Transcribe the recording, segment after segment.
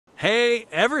Hey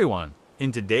everyone!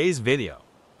 In today's video,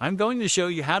 I'm going to show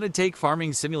you how to take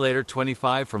Farming Simulator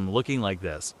 25 from looking like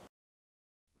this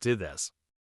to this.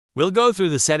 We'll go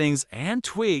through the settings and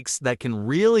tweaks that can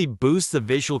really boost the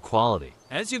visual quality.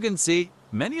 As you can see,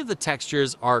 many of the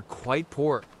textures are quite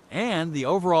poor and the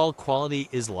overall quality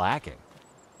is lacking.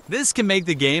 This can make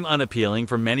the game unappealing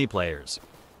for many players.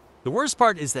 The worst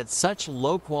part is that such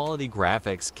low-quality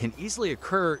graphics can easily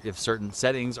occur if certain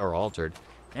settings are altered,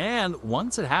 and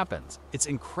once it happens, it's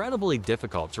incredibly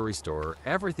difficult to restore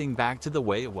everything back to the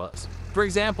way it was. For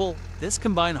example, this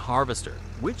combine harvester,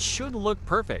 which should look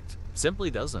perfect, simply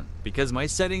doesn't because my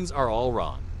settings are all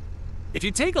wrong. If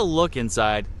you take a look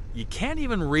inside, you can't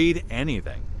even read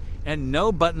anything, and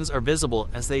no buttons are visible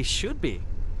as they should be.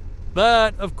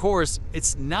 But, of course,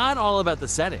 it's not all about the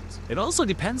settings. It also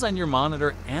depends on your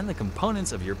monitor and the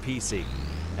components of your PC,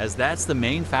 as that's the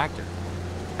main factor.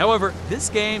 However, this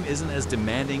game isn't as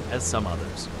demanding as some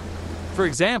others. For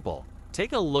example,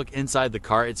 take a look inside the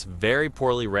car. It's very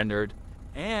poorly rendered,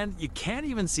 and you can't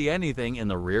even see anything in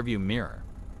the rearview mirror.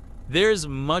 There's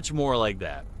much more like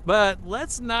that, but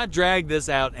let's not drag this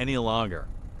out any longer.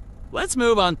 Let's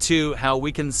move on to how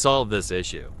we can solve this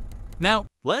issue. Now,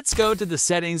 let's go to the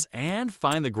settings and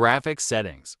find the graphics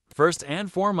settings. First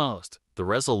and foremost, the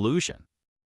resolution.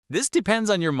 This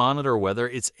depends on your monitor whether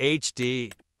it's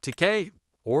HD, 2K,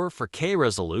 or 4K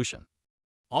resolution.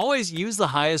 Always use the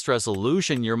highest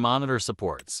resolution your monitor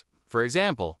supports. For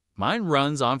example, mine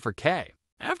runs on 4K.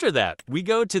 After that, we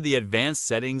go to the advanced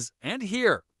settings, and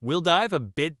here, we'll dive a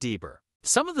bit deeper.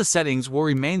 Some of the settings will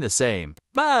remain the same,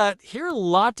 but here a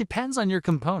lot depends on your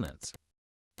components.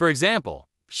 For example,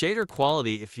 shader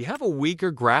quality. If you have a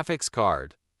weaker graphics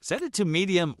card, set it to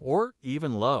medium or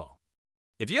even low.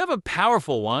 If you have a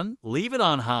powerful one, leave it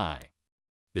on high.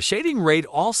 The shading rate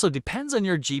also depends on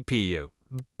your GPU,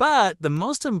 but the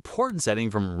most important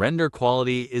setting from render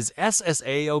quality is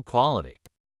SSAO quality.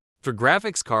 For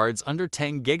graphics cards under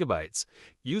 10 GB,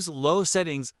 use low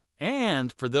settings,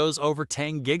 and for those over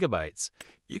 10 GB,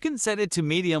 you can set it to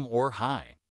medium or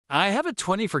high. I have a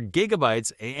 24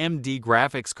 GB AMD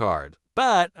graphics card,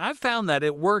 but I've found that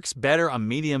it works better on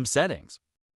medium settings.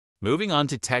 Moving on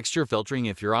to texture filtering.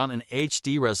 If you're on an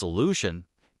HD resolution,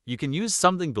 you can use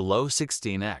something below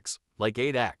 16x, like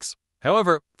 8x.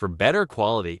 However, for better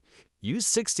quality, use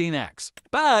 16x.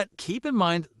 But keep in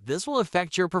mind, this will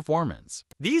affect your performance.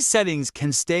 These settings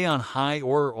can stay on high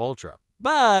or ultra,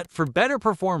 but for better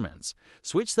performance,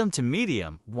 switch them to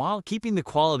medium while keeping the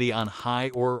quality on high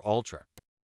or ultra.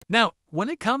 Now, when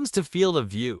it comes to field of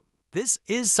view, this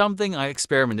is something I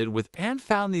experimented with and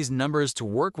found these numbers to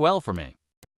work well for me.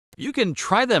 You can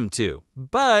try them too,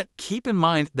 but keep in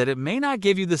mind that it may not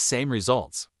give you the same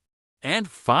results. And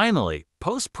finally,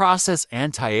 post-process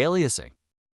anti-aliasing.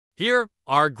 Here,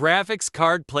 our graphics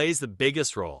card plays the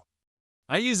biggest role.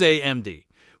 I use AMD,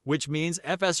 which means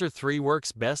FSR 3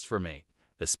 works best for me,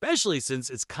 especially since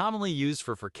it's commonly used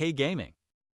for 4K gaming.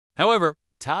 However,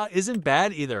 TA isn't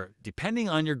bad either, depending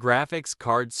on your graphics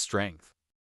card's strength.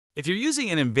 If you're using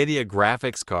an NVIDIA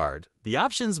graphics card, the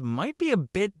options might be a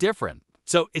bit different,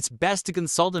 so it's best to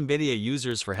consult NVIDIA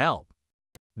users for help.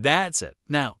 That's it.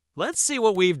 Now, let's see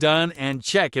what we've done and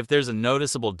check if there's a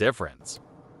noticeable difference.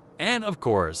 And of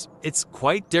course, it's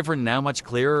quite different now, much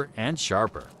clearer and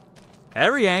sharper.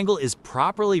 Every angle is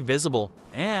properly visible,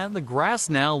 and the grass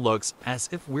now looks as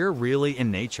if we're really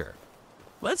in nature.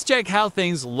 Let's check how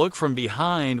things look from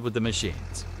behind with the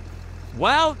machines.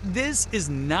 Wow, this is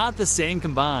not the same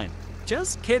combine.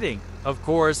 Just kidding. Of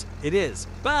course, it is.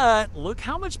 But look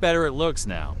how much better it looks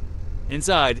now.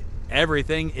 Inside,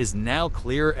 everything is now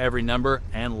clear, every number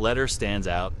and letter stands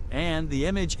out, and the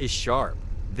image is sharp.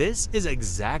 This is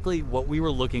exactly what we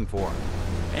were looking for.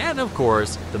 And of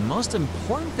course, the most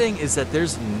important thing is that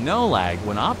there's no lag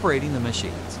when operating the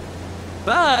machines.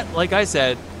 But, like I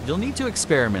said, you'll need to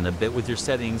experiment a bit with your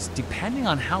settings depending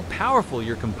on how powerful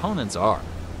your components are.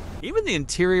 Even the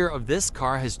interior of this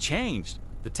car has changed.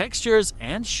 The textures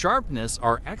and sharpness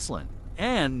are excellent,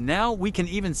 and now we can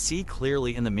even see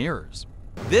clearly in the mirrors.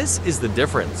 This is the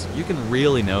difference you can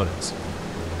really notice.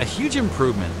 A huge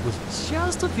improvement with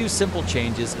just a few simple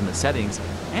changes in the settings,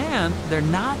 and they're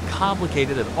not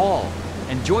complicated at all.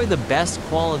 Enjoy the best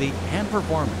quality and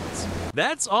performance.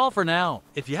 That's all for now.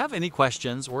 If you have any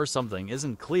questions or something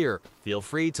isn't clear, feel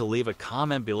free to leave a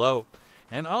comment below,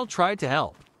 and I'll try to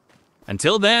help.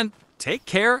 Until then, take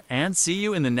care and see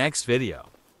you in the next video.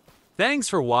 Thanks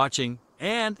for watching,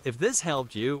 and if this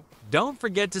helped you, don't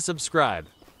forget to subscribe.